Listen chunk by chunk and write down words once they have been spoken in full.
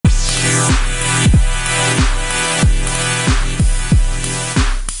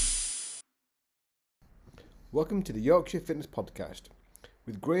Welcome to the Yorkshire Fitness Podcast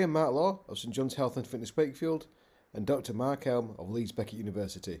with Graham Martlaw of St John's Health and Fitness Wakefield and Dr. Mark Helm of Leeds Beckett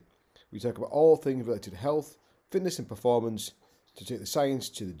University. We talk about all things related to health, fitness and performance to take the science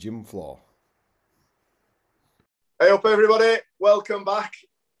to the gym floor. Hey up everybody, welcome back.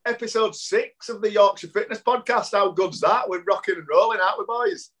 Episode 6 of the Yorkshire Fitness Podcast. How good's that? We're rocking and rolling, aren't we,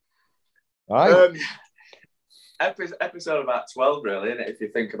 boys? Aye. Episode about 12, really, isn't it? If you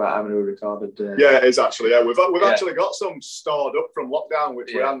think about how many we recorded. Yeah, it is actually. Yeah, we've actually got some stored up from lockdown,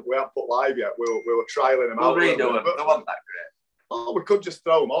 which we haven't put live yet. We were trialing them out. We'll redo them. They weren't that great. Oh, we could just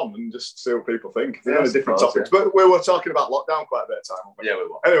throw them on and just see what people think. Yeah, different topics. Yeah. But we were talking about lockdown quite a bit of time, weren't we? Yeah, we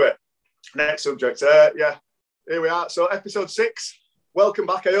were. Anyway, next subject. Here we are. So episode 6. Welcome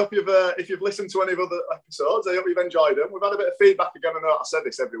back. I hope if you've listened to any of other episodes, I hope you've enjoyed them. We've had a bit of feedback again. I know I said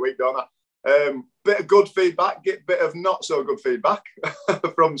this every week, don't I? Bit of good feedback, get bit of not so good feedback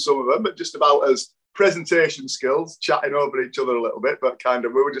from some of them, but just about as presentation skills, chatting over each other a little bit, but kind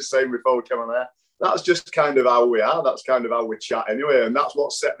of, we were just saying before we came on there, that's just kind of how we are, that's kind of how we chat anyway, and that's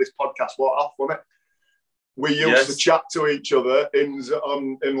what set this podcast off, wasn't it? We used to chat to each other in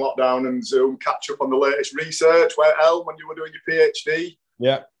lockdown and Zoom, catch up on the latest research, when you were doing your PhD.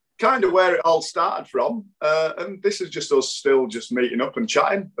 Yeah. Kind of where it all started from. And this is just us still just meeting up and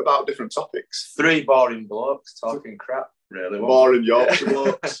chatting about different topics. 3 boring blokes talking crap, really. Boring Yorkshire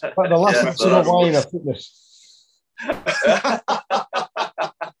blokes. Like the last summer wine of fitness.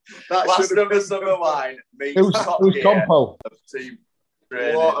 Last of the summer wine means it was compo. Team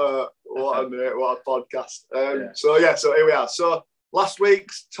what a podcast. So here we are. So last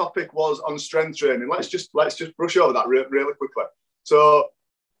week's topic was on strength training. Let's just brush over that really quickly. So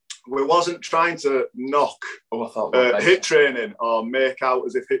we wasn't trying to knock HIIT training or make out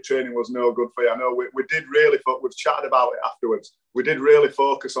as if HIIT training was no good for you. I know we did really, we've chatted about it afterwards. We did really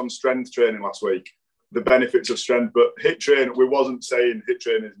focus on strength training last week, the benefits of strength, but HIIT training, we wasn't saying HIIT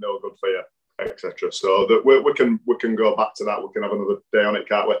training is no good for you, etc. So that we can go back to that. We can have another day on it,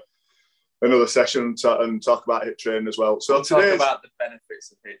 can't we? Another session and talk about HIIT training as well. So we'll talk about the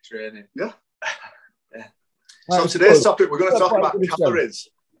benefits of HIIT training. Yeah. Yeah. So today's topic, we're going to talk about calories.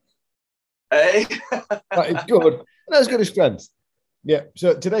 Hey. That is good. That's good as strength. Yeah.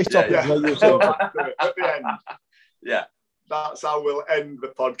 So today's topic at the end. Yeah. That's how we'll end the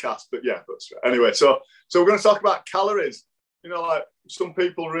podcast. But yeah, that's right. Anyway, so we're going to talk about calories. You know, like some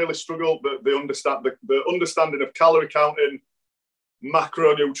people really struggle, but they understand the understanding of calorie counting,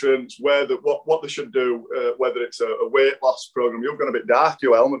 macronutrients, what they should do, whether it's a weight loss program. You've gone a bit dark,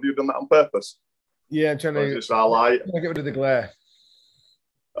 you Elm. Have you done that on purpose? Yeah, I'm trying to just our light. Get rid of the glare.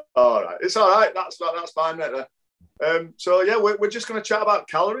 All right, it's all right. That's fine, mate. So yeah, we're just going to chat about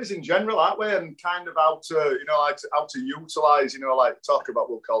calories in general, aren't we? And kind of how to utilize, talk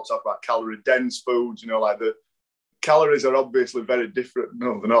about calorie dense foods. Like the calories are obviously very different.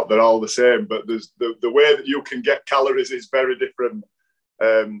 No, they're not. They're all the same. But there's the way that you can get calories is very different.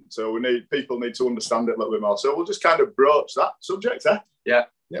 So people need to understand it a little bit more. So we'll just kind of broach that subject, eh? Yeah.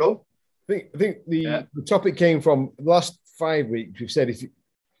 Cool. I think the topic came from the last 5 weeks. We've said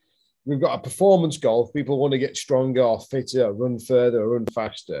we've got a performance goal. If people want to get stronger or fitter or run further or run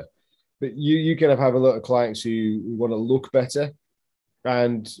faster. But you kind of have a lot of clients who want to look better.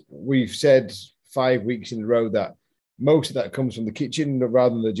 And we've said 5 weeks in a row that most of that comes from the kitchen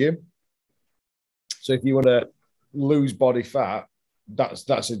rather than the gym. So if you want to lose body fat,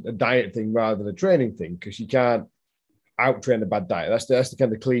 that's a diet thing rather than a training thing, because you can't out-train a bad diet. That's the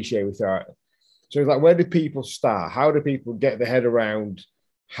kind of cliche we throw out. So it's like, where do people start? How do people get their head around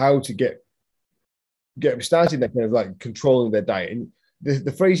how to get started that kind of like controlling their diet? And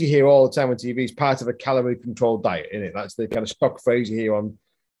the phrase you hear all the time on TV is part of a calorie controlled diet, isn't it? That's the kind of stock phrase you hear on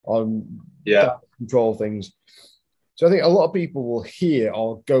diet control things. So I think a lot of people will hear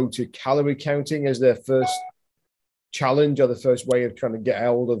or go to calorie counting as their first challenge or the first way of trying to get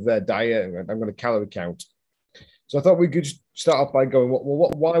hold of their diet. I'm going to calorie count. So I thought we could start off by going,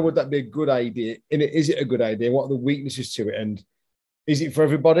 why would that be a good idea? And is it a good idea? What are the weaknesses to it? And is it for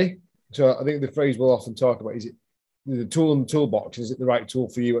everybody? So I think the phrase we'll often talk about, is it the tool in the toolbox? Is it the right tool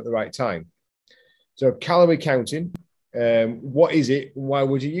for you at the right time? So calorie counting, what is it? Why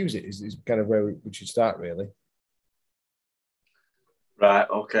would you use it? Is kind of where we should start, really. Right,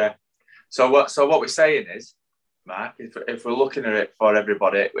 okay. So what we're saying is, Mark, if we're looking at it for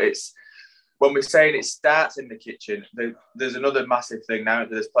everybody, it's when we're saying it starts in the kitchen, there's another massive thing now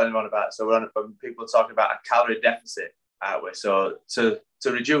that there's plenty on about. So when people are talking about a calorie deficit, aren't we? So to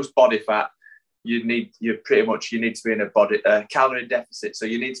reduce body fat, you need to be in a calorie deficit. So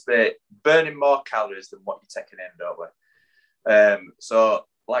you need to be burning more calories than what you're taking in, don't we? So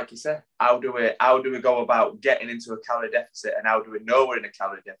like you said, how do we go about getting into a calorie deficit, and how do we know we're in a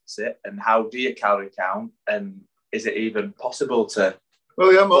calorie deficit, and how do you calorie count, and is it even possible to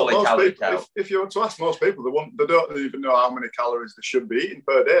most people, if you were to ask most people, they don't even know how many calories they should be eating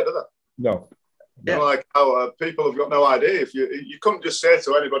per day, do they? No. Yeah. Like how people have got no idea. If you couldn't just say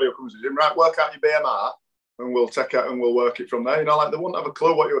to anybody who comes to the gym, right, work out your BMR, and we'll take it and we'll work it from there. You know, like they wouldn't have a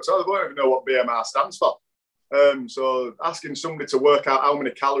clue what you were telling. They won't even know what BMR stands for. So asking somebody to work out how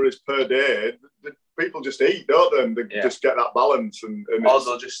many calories per day, people just eat, don't they? And they just get that balance. And or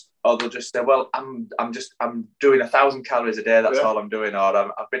they'll just say, well, I'm doing 1,000 calories a day. That's all I'm doing. Or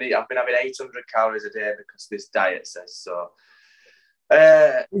I've been having 800 calories a day because this diet says so.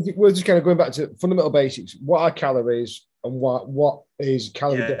 We're just kind of going back to fundamental basics. What are calories and what is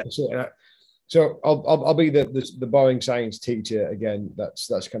calorie deficit? So I'll be the boring science teacher again.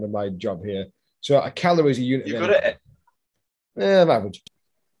 That's kind of my job here. So a calorie is a unit. You're good at it. Yeah, I'm average.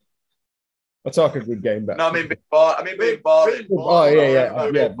 I'll talk a good game back. No, I mean being boring. Oh yeah.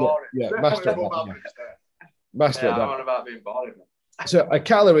 Master that. I'm on about being boring. So a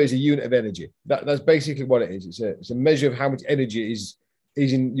calorie is a unit of energy. That's basically what it is. It's a measure of how much energy is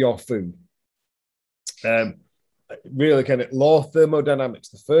in your food. Really kind of law of thermodynamics.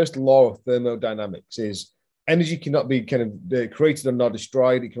 The first law of thermodynamics is energy cannot be kind of created or not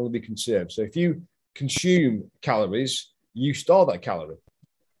destroyed. It can only be conserved. So if you consume calories, you store that calorie.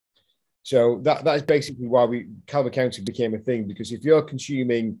 So that is basically why calorie counting became a thing, because if you're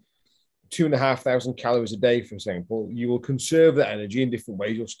consuming 2,500 calories a day, for example, you will conserve that energy in different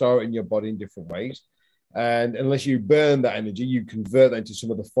ways. You'll store it in your body in different ways. And unless you burn that energy, you convert that into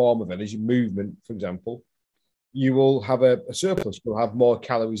some other form of energy, movement, for example, you will have a surplus. You'll have more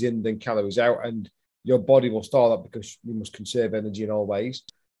calories in than calories out, and your body will store that because you must conserve energy in all ways.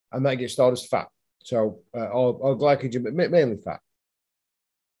 And that gets stored as fat. So, or glycogen, but mainly fat.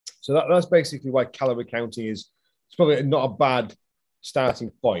 So that's basically why calorie counting is, it's probably not a bad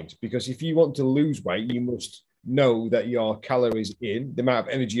starting point, because if you want to lose weight, you must know that your calories in, the amount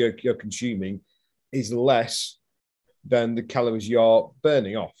of energy you're consuming, is less than the calories you're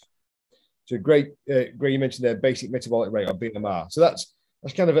burning off. So great, you mentioned there basic metabolic rate, or BMR. So that's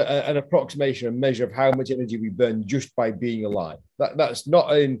kind of an approximation, a measure of how much energy we burn just by being alive. That's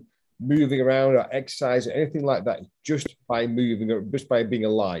not in moving around or exercise or anything like that. Just by moving, or just by being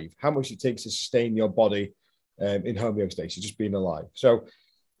alive, how much it takes to sustain your body in homeostasis, just being alive. So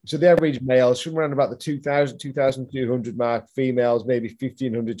the average male is somewhere around about the 2,000, 2,200 mark. Females, maybe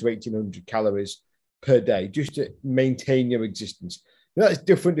 1,500 to 1,800 calories per day, just to maintain your existence. Now, that's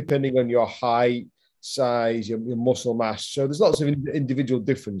different depending on your height, size, your muscle mass. So there's lots of individual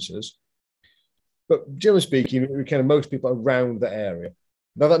differences. But generally speaking, kind of most people are around the area.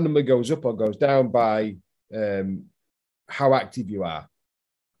 Now that number goes up or goes down by how active you are.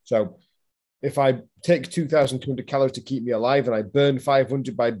 So if I take 2,200 calories to keep me alive and I burn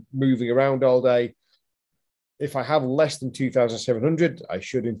 500 by moving around all day, if I have less than 2,700, I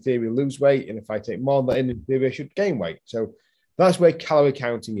should in theory lose weight. And if I take more than that, in theory, I should gain weight. So that's where calorie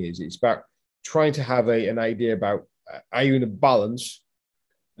counting is. It's about trying to have an idea about, are you in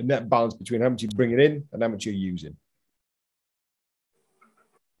a net balance between how much you're bringing in and how much you're using.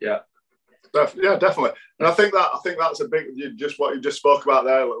 Yeah, definitely. And I think that's a big, just what you just spoke about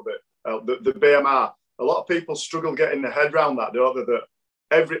there a little bit. The BMR. A lot of people struggle getting their head around that, don't they? That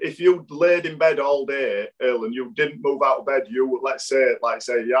if you laid in bed all day, Earl, and you didn't move out of bed, let's say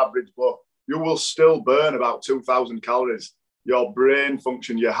the average bloke, you will still burn about 2,000 calories. Your brain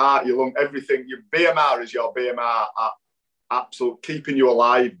function, your heart, your lung, everything. Your BMR is your BMR at absolute keeping you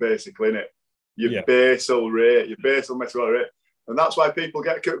alive, basically, innit? Your basal rate, your basal metabolic rate. And that's why people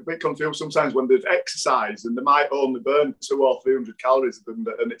get a bit confused sometimes when they've exercised and they might only burn 200 or 300 calories. And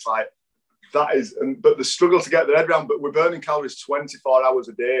it's like, but the struggle to get their head around, but we're burning calories 24 hours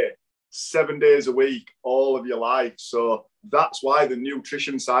a day, 7 days a week, all of your life. So that's why the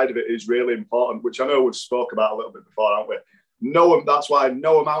nutrition side of it is really important, which I know we've spoke about a little bit before, haven't we? That's why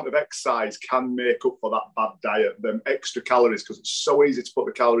no amount of exercise can make up for that bad diet, them extra calories, because it's so easy to put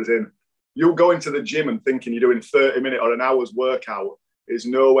the calories in. You go into the gym and thinking you're doing 30-minute or an hour's workout is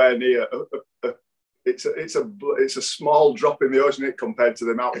nowhere near. It's a small drop in the ocean compared to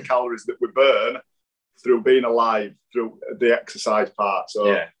the amount of calories that we burn through being alive, through the exercise part.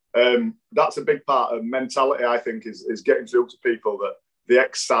 So that's a big part of mentality, I think, is getting through to people that the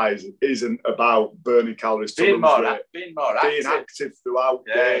exercise isn't about burning calories. Being active throughout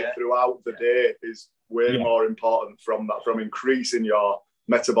the day is way more important from increasing your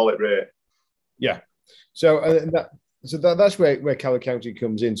metabolic rate. Yeah. So that's where calorie counting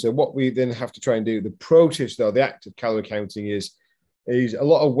comes in. So what we then have to try and do, the process though, the act of calorie counting is is a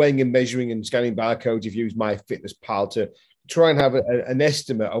lot of weighing and measuring and scanning barcodes. You've used MyFitnessPal to try and have an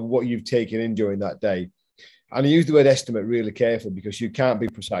estimate of what you've taken in during that day. And I use the word estimate really carefully because you can't be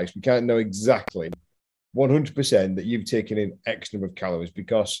precise. We can't know exactly 100% that you've taken in X number of calories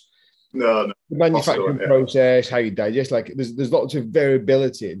because the manufacturing process, how you digest, like there's lots of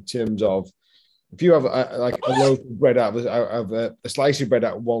variability in terms of if you have a loaf of bread out of a slice of bread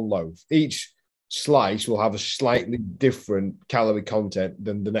out of one loaf, each slice will have a slightly different calorie content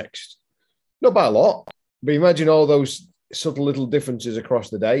than the next. Not by a lot, but imagine all those subtle little differences across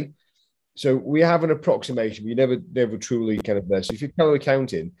the day. So we have an approximation. You never truly kind of there. So if you're calorie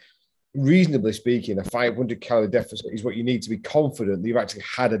counting, reasonably speaking, a 500 calorie deficit is what you need to be confident that you've actually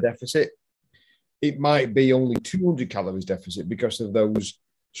had a deficit. It might be only 200 calories deficit because of those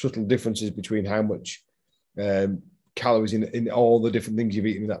subtle differences between how much calories in all the different things you've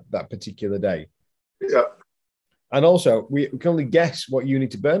eaten that particular day. Yeah. And also, we can only guess what you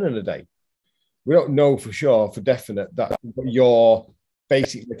need to burn in a day. We don't know for sure, for definite, that your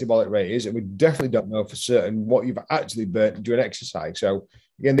basic metabolic rate is, and we definitely don't know for certain what you've actually burnt during exercise. So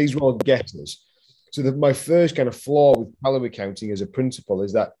again, these are all guesses. So my first kind of flaw with calorie counting as a principle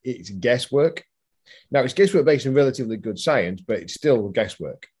is that it's guesswork. Now, it's guesswork based on relatively good science, but it's still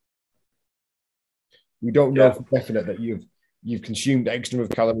guesswork. We don't know for definite that you've consumed X number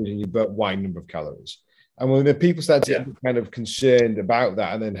of calories and you've burnt Y number of calories. And when the people start to get kind of concerned about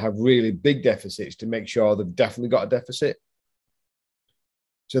that and then have really big deficits to make sure they've definitely got a deficit.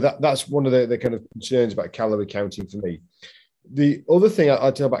 So that's one of the kind of concerns about calorie counting for me. The other thing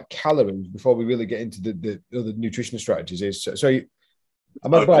I'll tell about calories before we really get into the other nutrition strategies is, I'm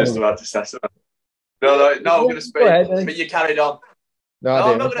just about to say something. No, I'm going to speak, but you carried on. No,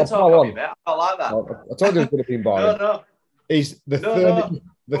 I'm not going to talk about you, mate. I don't like that. I told you it was going to be boring. No. Is the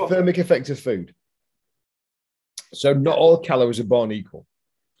thermic effect of food. So not all calories are born equal.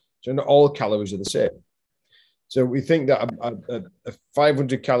 So not all calories are the same. So we think that a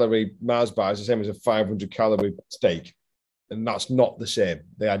 500 calorie Mars bar is the same as a 500 calorie steak. And that's not the same.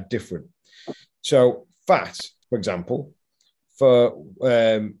 They are different. So fat, for example, has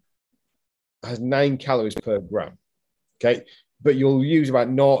 9 calories per gram. Okay. But you'll use about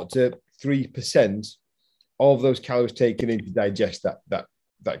 0 to 3% of those calories taken in to digest that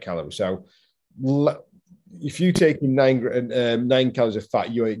calorie. So if you take in 9 calories of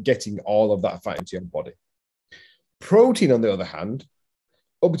fat, you're getting all of that fat into your body. Protein, on the other hand,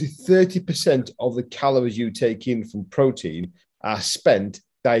 up to 30% of the calories you take in from protein are spent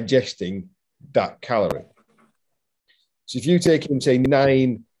digesting that calorie. So if you take in, say,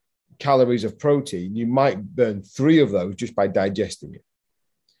 9 calories of protein, you might burn 3 of those just by digesting it.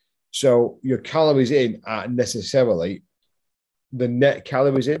 So your calories in aren't necessarily the net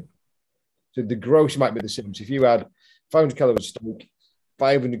calories in. So the gross might be the same. So if you had 500 calories of steak,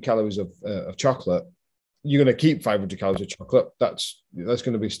 500 calories of chocolate, you're going to keep 500 calories of chocolate. That's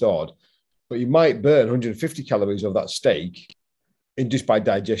going to be stored. But you might burn 150 calories of that steak in just by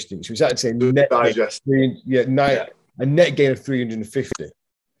digesting. So it's actually a net gain of 350.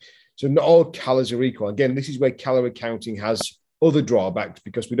 So not all calories are equal. Again, this is where calorie counting has other drawbacks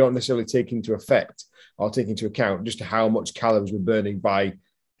because we don't necessarily take into account just how much calories we're burning by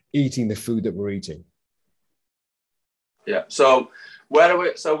eating the food that we're eating. Yeah. So where are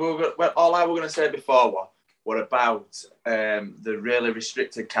we? So all I were going to say before were about the really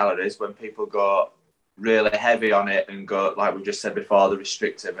restricted calories when people go really heavy on it and go, like we just said before, the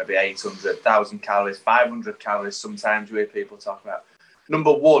restricted, maybe 800, 1,000 calories, 500 calories. Sometimes we hear people talk about.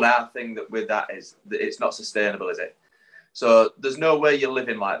 Number one, our thing with that is that it's not sustainable, is it? So there's no way you're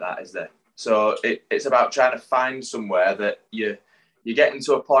living like that, is there? So it's about trying to find somewhere that you're getting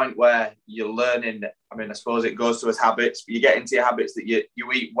to a point where you're learning. I mean, I suppose it goes to as habits, but you get into your habits that you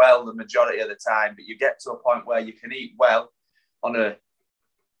eat well the majority of the time, but you get to a point where you can eat well on a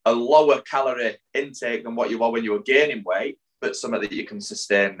lower calorie intake than what you were when you were gaining weight, but something that you can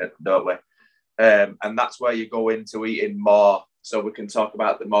sustain, don't we? And that's where you go into eating more. So we can talk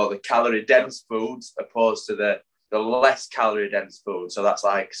about the calorie dense foods opposed to the less calorie dense food. So that's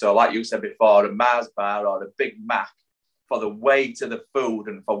like you said before, a Mars bar or a Big Mac, for the weight of the food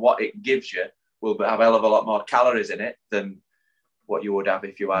and for what it gives you, will have a hell of a lot more calories in it than what you would have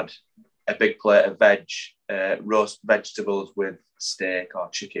if you had a big plate of roast vegetables with steak or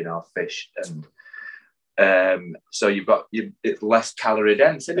chicken or fish. And so it's less calorie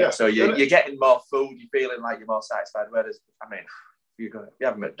dense, isn't it? So you're getting more food, you're feeling like you're more satisfied. Whereas, I mean, if you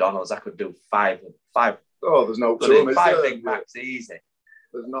have McDonald's, I could do five. Oh, there's no to them, 5 Big Macs easy.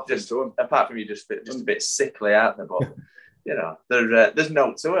 There's nothing to them. Apart from you just a bit sickly, aren't they? But you know, there's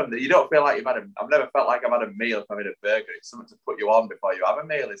no to them. You don't feel like you've had I've never felt like I've had a meal if I'm in a burger. It's something to put you on before you have a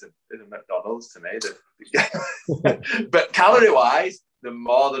meal. Is a McDonald's to me. But calorie-wise, they're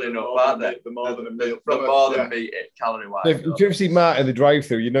more than enough, aren't they? The more than a meal. The more than meat, calorie-wise. If you ever see Matt in the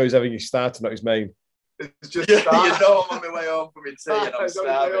drive-through, you know he's having his starter, not his main. It's just you know I'm on my way home from my tea and I'm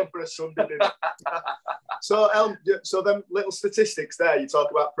starving. Home for a Sunday dinner. So them little statistics there, you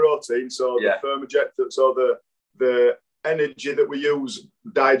talk about protein, so the thermojet, so the energy that we use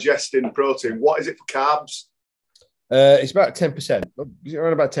digesting protein. What is it for carbs? It's about 10%.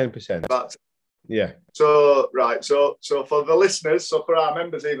 Around about 10%. Yeah. So for the listeners, so for our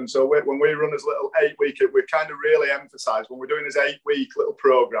members even, so when we run as little 8-week, we kind of really emphasise when we're doing as 8-week little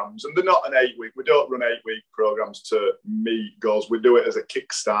programs, and they're not an 8-week. We don't run 8-week programs to meet goals. We do it as a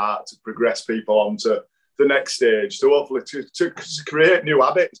kickstart to progress people on to the next stage. So hopefully to create new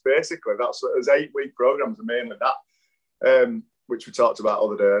habits, basically. That's as 8-week programs are mainly that, which we talked about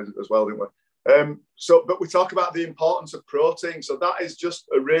other days as well, didn't we? But we talk about the importance of protein. So that is just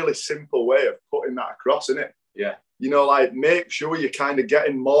a really simple way of putting that across, isn't it? Yeah. You know, like make sure you're kind of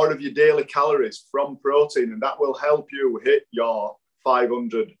getting more of your daily calories from protein, and that will help you hit your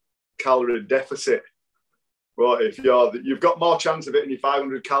 500 calorie deficit. But if you've got more chance of hitting your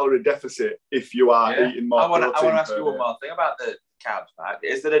 500 calorie deficit if you are eating more protein. I want to ask you one more thing about the carbs, Mark.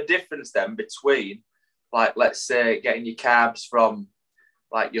 Is there a difference then between, like, let's say, getting your carbs from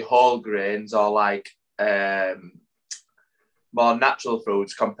like your whole grains or like more natural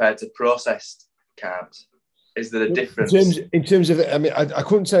foods compared to processed carbs? Is there a difference? In terms of, I mean, I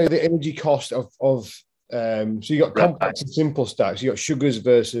couldn't tell you the energy cost of so you got complex and simple stacks. You got sugars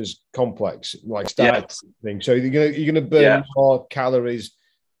versus complex, like starch thing. So you're gonna burn more calories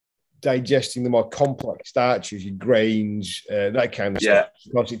digesting the more complex starches, your grains, that kind of stuff.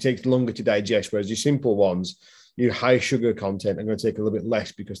 Because it takes longer to digest, whereas your simple ones, your high sugar content are going to take a little bit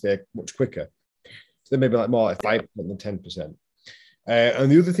less because they're much quicker. So they may be like more like 5% than 10%.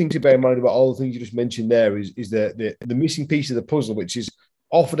 And the other thing to bear in mind about all the things you just mentioned there is the missing piece of the puzzle, which is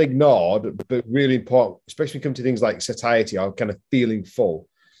often ignored, but really important, especially when it comes to things like satiety or kind of feeling full,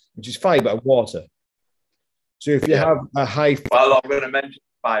 which is fiber and water. So if you have a high... Well, I'm going to mention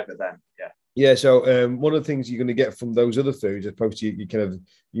fiber then, Yeah, so one of the things you're going to get from those other foods, as opposed to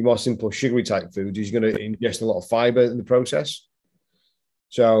your more simple sugary type foods, is you're going to ingest a lot of fiber in the process.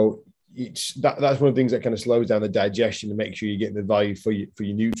 So that's one of the things that kind of slows down the digestion and makes sure you're getting the value for your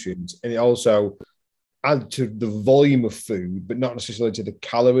nutrients. And it also adds to the volume of food, but not necessarily to the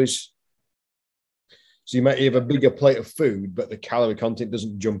calories. So you might have a bigger plate of food, but the calorie content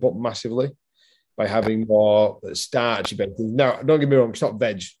doesn't jump up massively by having more starchy things. Now, don't get me wrong, it's not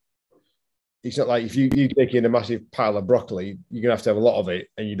veg. It's not like if you take in a massive pile of broccoli, you're going to have a lot of it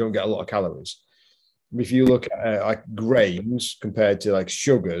and you don't get a lot of calories. If you look at like grains compared to like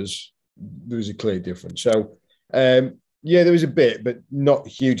sugars, there's a clear difference. So, there was a bit, but not a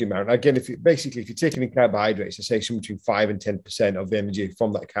huge amount. Again, if you're taking in carbohydrates, I say somewhere between 5 and 10% of the energy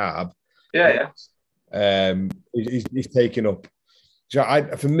from that carb is taken up. So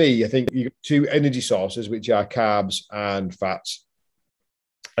for me, I think you got two energy sources, which are carbs and fats.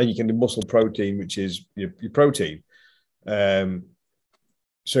 And you can do muscle protein, which is your protein. So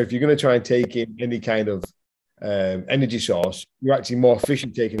if you're going to try and take in any kind of energy source, you're actually more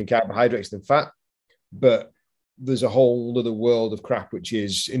efficient taking in carbohydrates than fat. But there's a whole other world of crap, which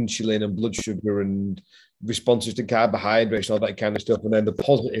is insulin and blood sugar and responses to carbohydrates and all that kind of stuff. And then the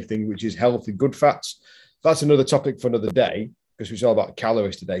positive thing, which is healthy, good fats. That's another topic for another day, because it's all about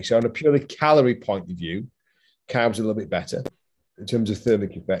calories today. So on a purely calorie point of view, carbs are a little bit better in terms of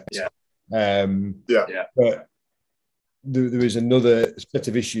thermic effect. But there is another set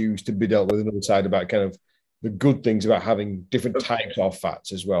of issues to be dealt with, another side about kind of the good things about having different types of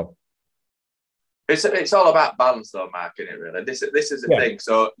fats as well. It's all about balance, though, Mark, isn't it? Really, this is the thing.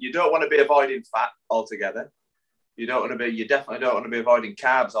 So you don't want to be avoiding fat altogether. You definitely don't want to be avoiding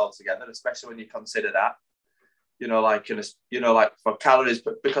carbs altogether, especially when you consider that. Like for calories,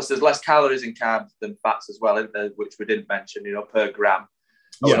 because there's less calories in carbs than fats as well, isn't there, which we didn't mention, per gram.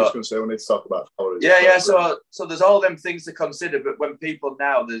 I was just going to say, we need to talk about calories. So there's all them things to consider. But when people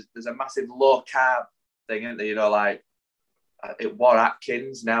now, there's a massive low carb thing, isn't there? Like it war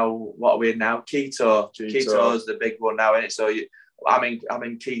Atkins now. What are we in now? Keto is the big one now, isn't it? So I'm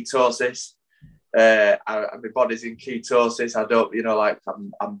in ketosis. My body's in ketosis. I don't,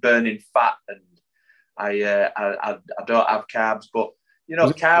 I'm burning fat and I don't have carbs, but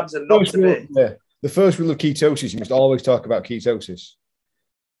carbs are not to be. Yeah. The first rule of ketosis, you must always talk about ketosis.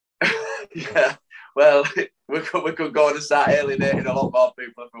 Yeah, well, we could go on and start alienating a lot more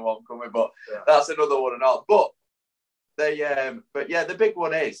people if we want, can we? But that's another one and all. But But yeah, the big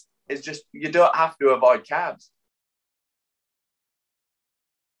one is just you don't have to avoid carbs.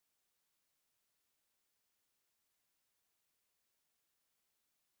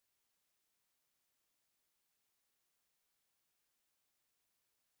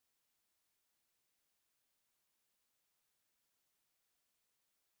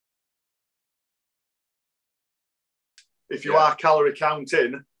 If you are calorie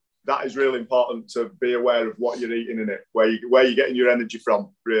counting, that is really important to be aware of what you're eating in it, where you're getting your energy from,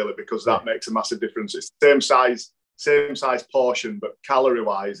 really, because that makes a massive difference. It's the same size portion, but calorie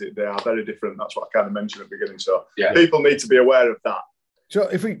wise, they are very different. That's what I kind of mentioned at the beginning. So people need to be aware of that. So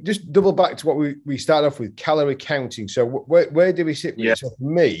if we just double back to what we started off with, calorie counting. So where do we sit with it? So for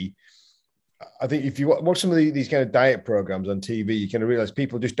me, I think if you watch some of these kind of diet programs on TV, you kind of realize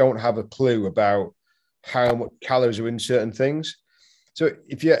people just don't have a clue about how much calories are in certain things. So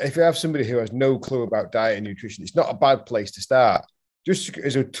if you have somebody who has no clue about diet and nutrition, it's not a bad place to start. Just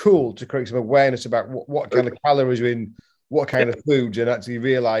as a tool to create some awareness about what kind of calories are in what kind of foods, and actually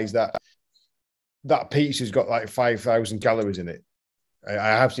realize that pizza's got like 5,000 calories in it. I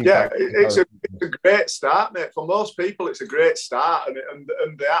have seen. Yeah, it's a great start, mate. For most people, it's a great start, and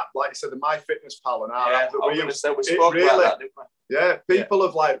the app, like I said, the MyFitnessPal and our app that we use, we spoke about that, didn't we? Yeah, people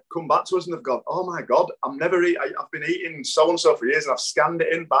have like come back to us and they've gone, oh my God, I've been eating so and so for years, and I've scanned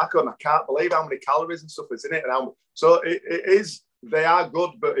it in back and I can't believe how many calories and stuff is in it. So it is. They are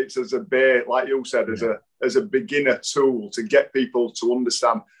good, but it's as a bait, like you said, as a beginner tool to get people to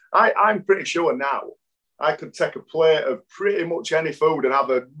understand. I'm pretty sure now I could take a plate of pretty much any food and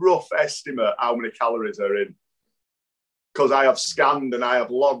have a rough estimate how many calories are in, because I have scanned and I have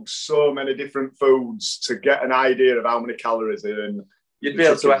logged so many different foods to get an idea of how many calories are in. You'd be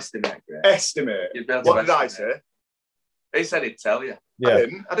able to estimate. Estimate. What did I say? He said he'd tell you. Yeah.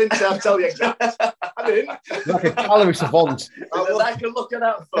 I didn't say I'd tell you exactly. I didn't. Like a calorie savant. I can look at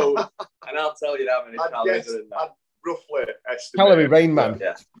that food and I'll tell you how many calories are in that. I'd roughly estimate. Calorie Rain Man.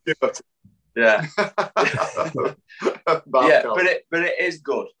 Yeah. But it is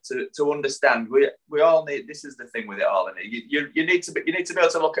good to understand. We all need. This is the thing with it all, and you need to be able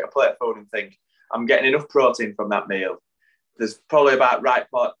to look at a plate of food and think, I'm getting enough protein from that meal. There's probably about right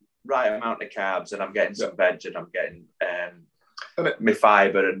amount of carbs, and I'm getting some veg, and I'm getting my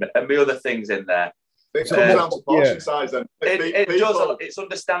fibre and my other things in there. It comes down to portion size then. It's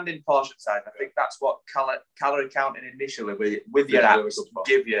understanding portion size. I think that's what calorie counting initially with your apps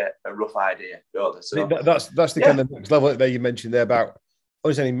give you a rough idea. So that's the kind of next level there you mentioned there about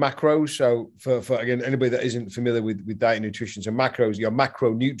understanding macros. So for again, anybody that isn't familiar with diet and nutrition, so macros, your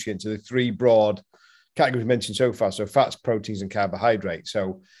macronutrients are the three broad categories mentioned so far. So fats, proteins, and carbohydrates.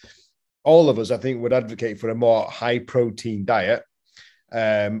 So all of us, I think, would advocate for a more high protein diet.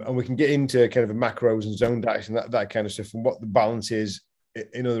 And we can get into kind of macros and zone diets and that kind of stuff and what the balance is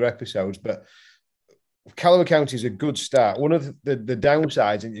in other episodes. But calorie counting is a good start. One of the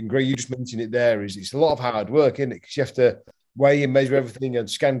downsides, and Gray, you just mentioned it there, is it's a lot of hard work, isn't it? Because you have to weigh and measure everything and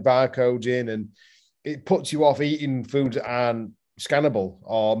scan barcodes in, and it puts you off eating foods that aren't scannable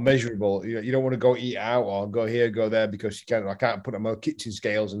or measurable. You don't want to go eat out or go here, go there, because I can't put it on my kitchen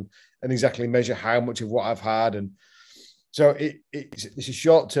scales and exactly measure how much of what I've had. And so it's a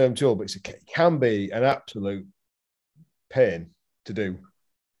short-term tool, but it can be an absolute pain to do.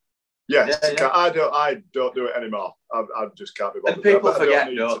 Yes, I don't do it anymore. I just can't be bothered. And people forget,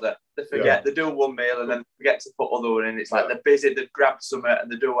 don't they? They forget. They do one meal and then forget to put other one in. It's like they're busy, they've grabbed something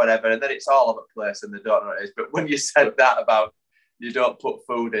and they do whatever, and then it's all over the place and they don't know what it is. But when you said that about you don't put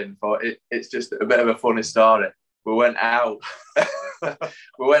food in for it, it's just a bit of a funny story. We went out.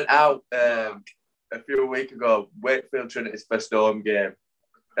 A few weeks ago, Wakefield Trinity's first home game,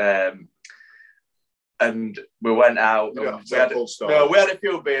 and we went out. We had a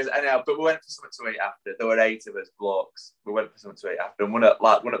few beers anyhow, but we went for something to eat after. There were 8 of us blokes. We went for something to eat after, and one of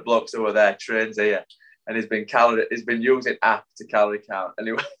the blokes who were there trains here, and he's been using app to calorie count,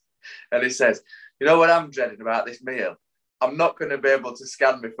 and he says, you know what I'm dreading about this meal? I'm not going to be able to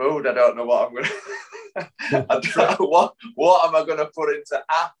scan my food. I don't know what I'm going to. What am I going to put into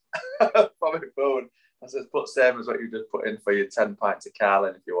app for my food? I said, put same as what you just put in for your 10 pints of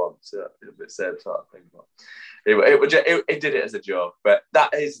Carling if you want. So it's the same sort of thing. But it did it as a joke, but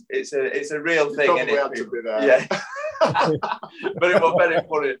it's a real thing. It had to be there. Yeah, but it was very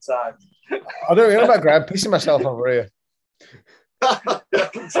funny at times. I don't know about Graham pissing myself over here. I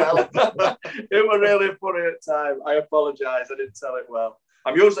can tell. It was really funny at times. I apologise. I didn't tell it well.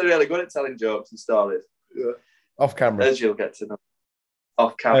 I'm usually really good at telling jokes and stories. Yeah. Off camera. As you'll get to know.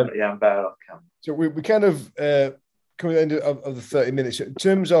 Off camera, I'm better off camera. So we kind of coming to the end of the 30 minutes. In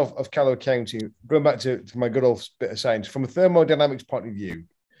terms of calorie counting, going back to my good old bit of science, from a thermodynamics point of view,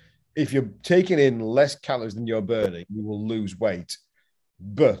 if you're taking in less calories than you're burning, you will lose weight.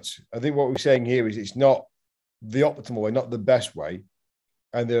 But I think what we're saying here is it's not the optimal way, not the best way.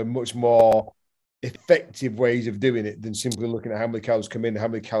 And there are much more effective ways of doing it than simply looking at how many calories come in, how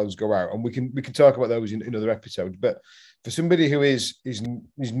many calories go out. And we can talk about those in other episodes. But for somebody who is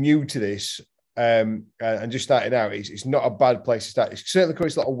new to this and just starting out, it's not a bad place to start. It certainly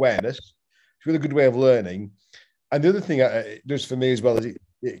creates a lot of awareness. It's a really good way of learning. And the other thing it does for me as well is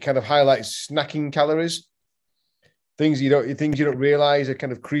it kind of highlights snacking calories. Things you don't realize are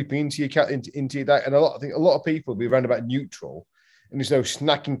kind of creeping into your diet. And I think a lot of people will be around about neutral, and there's those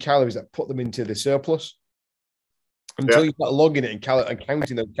snacking calories that put them into the surplus. Until you start logging it and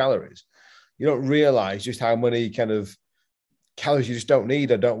counting those calories, you don't realize just how many kind of calories you just don't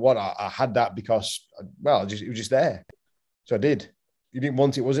need or don't want. I had that because, well, it was just there. So I did. You didn't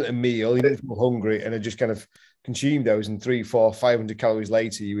want it. It wasn't a meal. You didn't feel hungry. And I just kind of consumed those. And 300, 400, 500 calories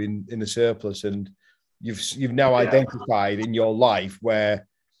later, you're in the surplus. And you've now identified in your life where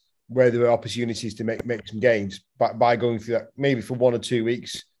there are opportunities to make some gains by going through that, maybe for 1 or 2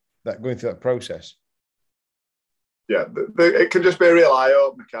 weeks, going through that process. Yeah, it can just be a real eye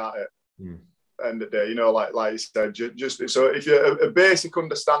opener, can't it? End of the day, you know, like you said, just so if you're a basic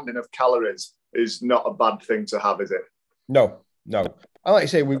understanding of calories is not a bad thing to have, is it? No. I like to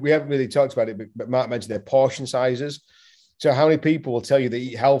say we haven't really talked about it, but Mark mentioned their portion sizes. So how many people will tell you they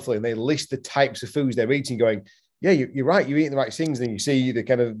eat healthily and they list the types of foods they're eating, going, yeah, you're right, you're eating the right things. And then you see the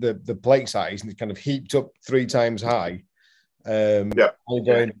kind of the plate size and it's kind of heaped up 3 times high. And you're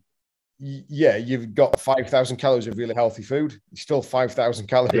going, yeah, you've got 5,000 calories of really healthy food. It's still 5,000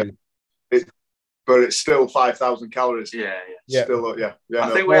 calories. Yeah. But it's still 5,000 calories. Yeah. Still, yeah. I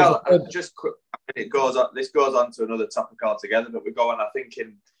think we are just. It goes on. This goes on to another topic altogether. But we go on. I think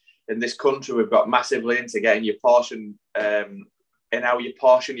in this country we've got massively into getting your portion and how you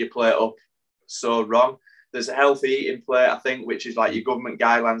portion your plate up so wrong. There's a healthy eating plate, I think, which is like your government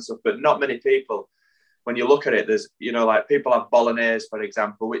guidelines stuff. But not many people, when you look at it, there's like people have bolognese, for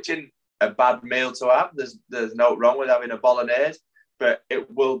example, which isn't a bad meal to have. There's no wrong with having a bolognese, but it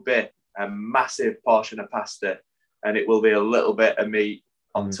will be a massive portion of pasta, and it will be a little bit of meat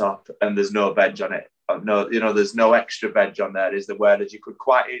on top, and there's no veg on it. No, there's no extra veg on there, is there? Whereas you could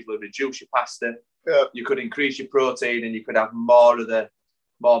quite easily reduce your pasta. Yeah. You could increase your protein, and you could have more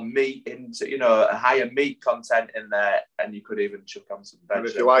meat into, a higher meat content in there, and you could even chuck on some veg. And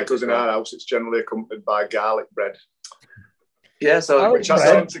if you like us in our house, it's generally accompanied by garlic bread. Yeah, so garlic. So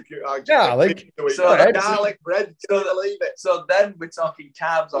garlic bread. So then we're talking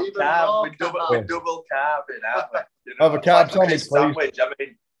carbs on carb. We double carb in, aren't we? Have a carb sandwich. I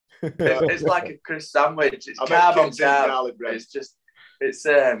mean, it's like a crisp sandwich. It's carb on carb. It's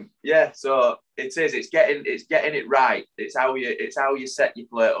So it is. It's getting it right. It's how you set your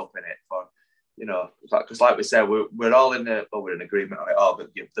plate up in it for. Because like we said, we're all we're in agreement on it all.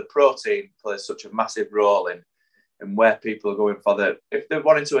 But the protein plays such a massive role in where people are going for if they're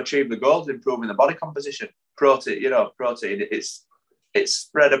wanting to achieve the goals, improving the body composition, protein, it's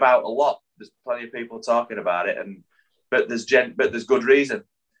spread about a lot. There's plenty of people talking about it, but there's good reason.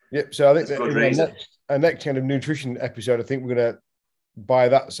 Yep. So I think our next kind of nutrition episode, I think we're going to, by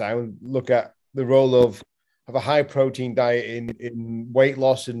that sound, look at the role of a high protein diet in weight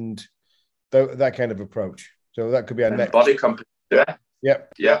loss and that kind of approach. So that could be our next body composition.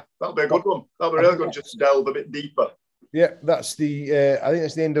 Yeah, that'll be a good one. That'll be really good. Just delve a bit deeper. Yeah, that's I think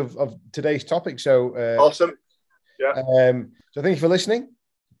that's the end of today's topic. So awesome. Yeah. So thank you for listening.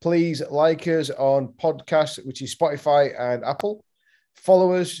 Please like us on podcasts, which is Spotify and Apple.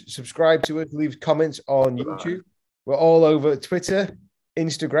 Follow us, subscribe to us, leave comments on YouTube. We're all over Twitter,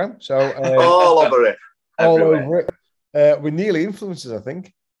 Instagram. So all over it. All over it. We're nearly influencers, I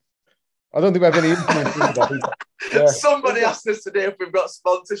think. I don't think we have any influence. Somebody asked us today if we've got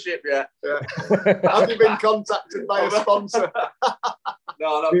sponsorship yet. Have you been contacted by a sponsor?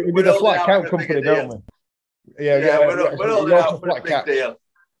 No. We're a flat count company, don't we? Yeah, we're holding out for a big deal.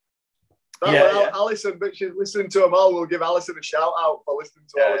 Alison, but she's listening to them all. We'll give Alison a shout out for listening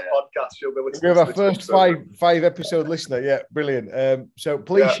to all his podcasts. She'll be listening. We have our first five episode listener. Yeah, brilliant. So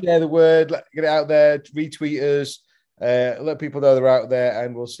please share the word, get it out there, retweet us. Let people know they're out there,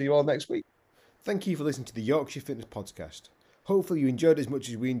 and we'll see you all next week. Thank you for listening to the Yorkshire Fitness Podcast. Hopefully you enjoyed it as much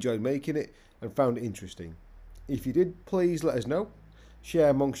as we enjoyed making it and found it interesting. If you did, please let us know. Share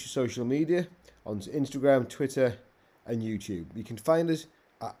amongst your social media on Instagram, Twitter and YouTube. You can find us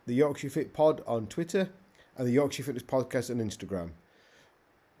at the Yorkshire Fit Pod on Twitter and the Yorkshire Fitness Podcast on Instagram.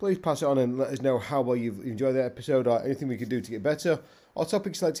 Please pass it on and let us know how well you've enjoyed the episode or anything we can do to get better or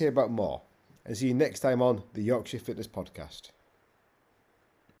topics you'd like to hear about more. And see you next time on the Yorkshire Fitness Podcast.